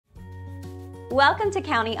Welcome to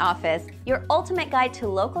County Office, your ultimate guide to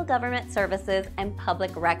local government services and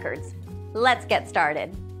public records. Let's get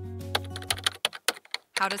started.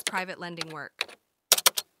 How does private lending work?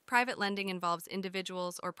 Private lending involves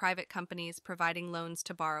individuals or private companies providing loans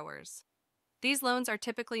to borrowers. These loans are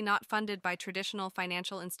typically not funded by traditional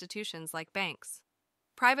financial institutions like banks.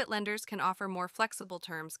 Private lenders can offer more flexible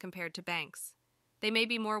terms compared to banks. They may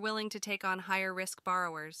be more willing to take on higher-risk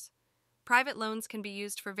borrowers. Private loans can be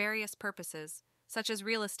used for various purposes, such as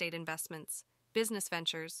real estate investments, business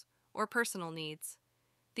ventures, or personal needs.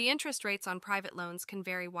 The interest rates on private loans can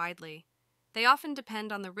vary widely. They often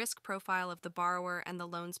depend on the risk profile of the borrower and the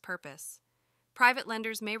loan's purpose. Private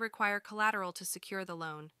lenders may require collateral to secure the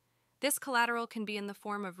loan. This collateral can be in the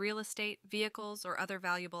form of real estate, vehicles, or other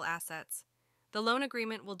valuable assets. The loan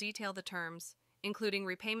agreement will detail the terms, including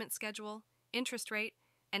repayment schedule, interest rate,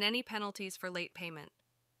 and any penalties for late payment.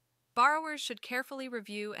 Borrowers should carefully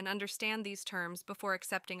review and understand these terms before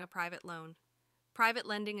accepting a private loan. Private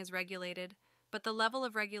lending is regulated, but the level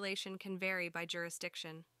of regulation can vary by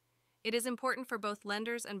jurisdiction. It is important for both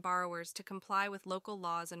lenders and borrowers to comply with local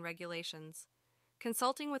laws and regulations.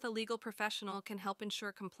 Consulting with a legal professional can help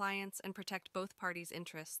ensure compliance and protect both parties'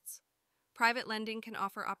 interests. Private lending can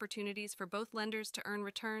offer opportunities for both lenders to earn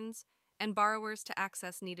returns and borrowers to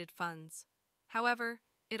access needed funds. However,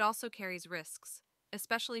 it also carries risks,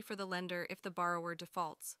 especially for the lender if the borrower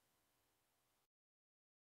defaults.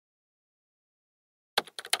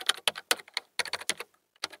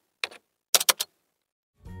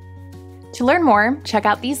 To learn more, check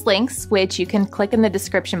out these links, which you can click in the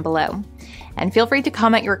description below. And feel free to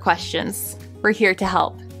comment your questions. We're here to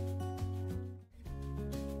help.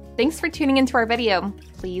 Thanks for tuning into our video.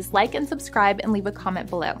 Please like and subscribe and leave a comment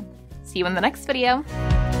below. See you in the next video.